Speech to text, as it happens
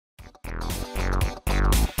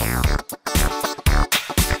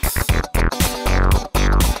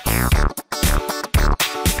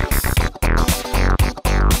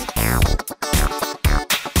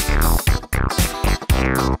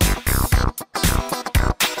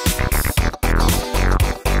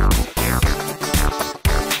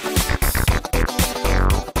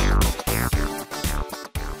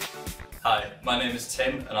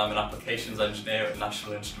name's Tim and I'm an applications engineer at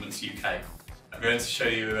National Instruments UK. I'm going to show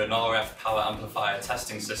you an RF power amplifier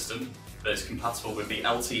testing system that is compatible with the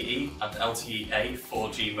LTE and LTE-A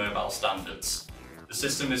 4G mobile standards. The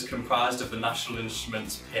system is comprised of the National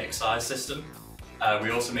Instruments PXI system.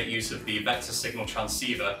 We also make use of the vector signal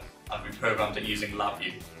transceiver and we programmed it using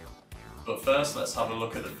LabVIEW. But first, let's have a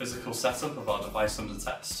look at the physical setup of our device under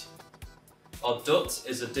test. Our DUT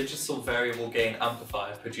is a digital variable gain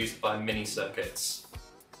amplifier produced by mini circuits.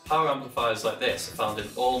 Power amplifiers like this are found in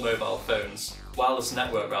all mobile phones, wireless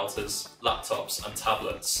network routers, laptops and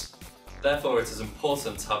tablets. Therefore, it is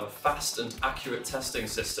important to have a fast and accurate testing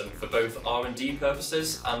system for both R&D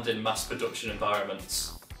purposes and in mass production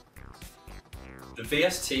environments. The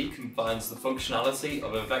VST combines the functionality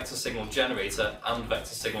of a vector signal generator and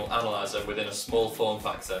vector signal analyzer within a small form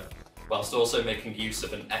factor, whilst also making use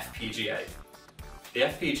of an FPGA. The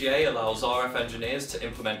FPGA allows RF engineers to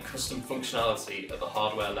implement custom functionality at the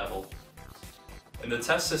hardware level. In the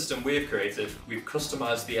test system we have created, we've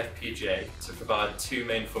customized the FPGA to provide two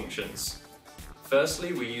main functions.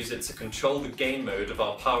 Firstly, we use it to control the gain mode of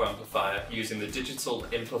our power amplifier using the digital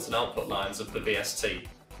input and output lines of the VST.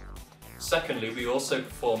 Secondly, we also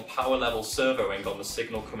perform power level servoing on the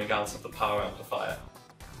signal coming out of the power amplifier.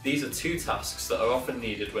 These are two tasks that are often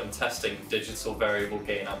needed when testing digital variable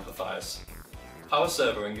gain amplifiers. Power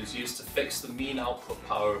servoing is used to fix the mean output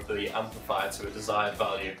power of the amplifier to a desired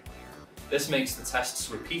value. This makes the tests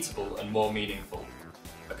repeatable and more meaningful.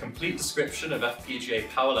 A complete description of FPGA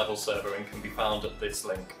power level servoing can be found at this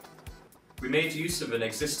link. We made use of an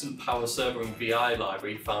existing power servoing VI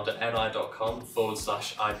library found at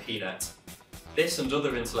ni.com/IPnet. This and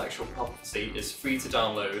other intellectual property is free to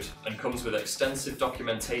download and comes with extensive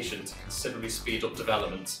documentation to considerably speed up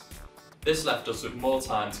development. This left us with more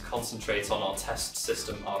time to concentrate on our test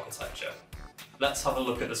system architecture. Let's have a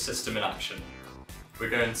look at the system in action.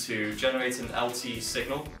 We're going to generate an LTE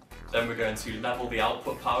signal, then we're going to level the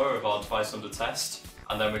output power of our device under test,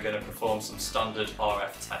 and then we're going to perform some standard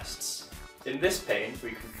RF tests. In this pane,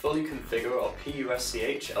 we can fully configure our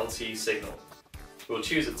PUSCH LTE signal. We'll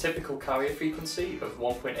choose a typical carrier frequency of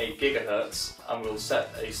 1.8 GHz and we'll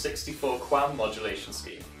set a 64 QAM modulation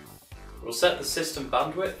scheme. We'll set the system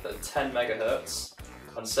bandwidth at 10 MHz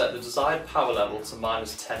and set the desired power level to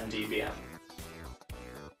 -10 dBm.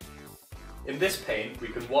 In this pane, we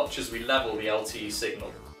can watch as we level the LTE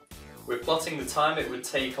signal. We're plotting the time it would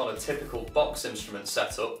take on a typical box instrument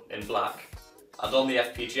setup in black, and on the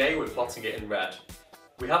FPGA we're plotting it in red.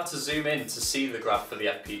 We have to zoom in to see the graph for the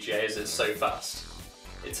FPGA as it's so fast.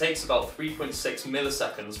 It takes about 3.6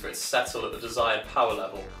 milliseconds for it to settle at the desired power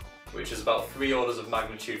level, which is about 3 orders of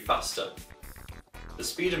magnitude faster. The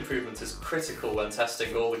speed improvement is critical when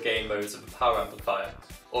testing all the gain modes of a power amplifier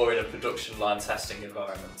or in a production line testing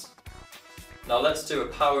environment. Now let's do a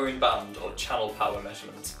power in band or channel power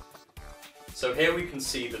measurement. So here we can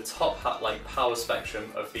see the top hat-like power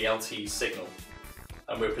spectrum of the LTE signal,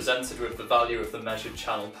 and we're presented with the value of the measured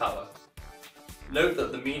channel power. Note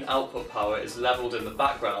that the mean output power is levelled in the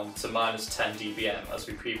background to -10 dBm as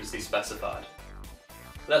we previously specified.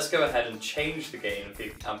 Let's go ahead and change the gain of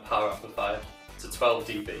the power amplifier to 12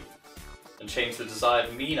 dB and change the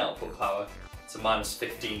desired mean output power to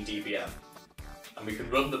 -15 dBm. And we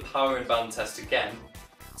can run the power in band test again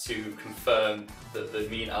to confirm that the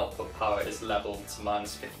mean output power is levelled to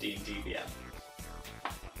 -15 dBm.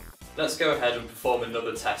 Let's go ahead and perform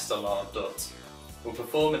another test on our DUT. We'll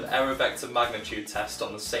perform an error vector magnitude test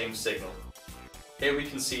on the same signal. Here we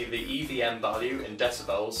can see the EVM value in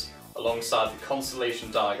decibels alongside the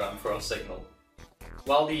constellation diagram for our signal.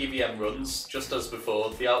 While the EVM runs, just as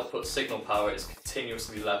before, the output signal power is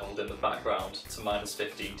continuously levelled in the background to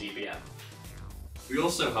 -15 dBm. We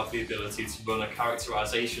also have the ability to run a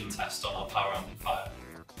characterization test on our power amplifier.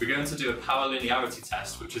 We're going to do a power linearity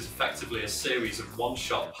test, which is effectively a series of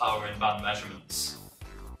one-shot power in band measurements.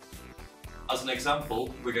 As an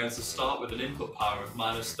example, we're going to start with an input power of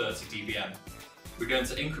 -30 dBm. We're going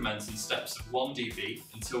to increment in steps of 1 dB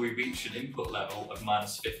until we reach an input level of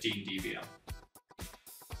 -15 dBm.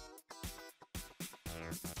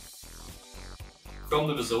 From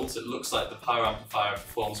the results, it looks like the power amplifier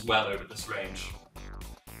performs well over this range.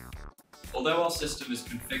 Although our system is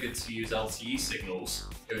configured to use LTE signals,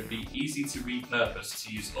 it would be easy to repurpose to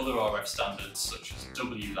use other RF standards such as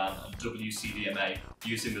WLAN and WCDMA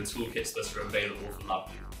using the toolkits that are available for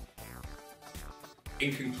LabVIEW.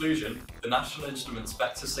 In conclusion, the National Instruments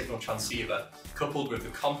vector signal transceiver, coupled with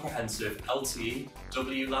the comprehensive LTE,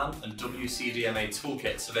 WLAN and WCDMA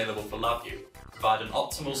toolkits available for LabVIEW, provide an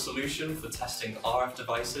optimal solution for testing RF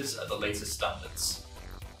devices at the latest standards.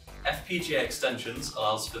 FPGA extensions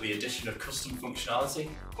allows for the addition of custom functionality,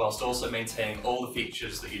 whilst also maintaining all the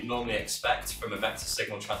features that you'd normally expect from a vector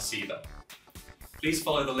signal transceiver. Please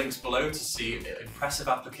follow the links below to see impressive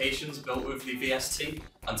applications built with the VST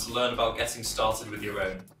and to learn about getting started with your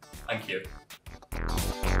own. Thank you.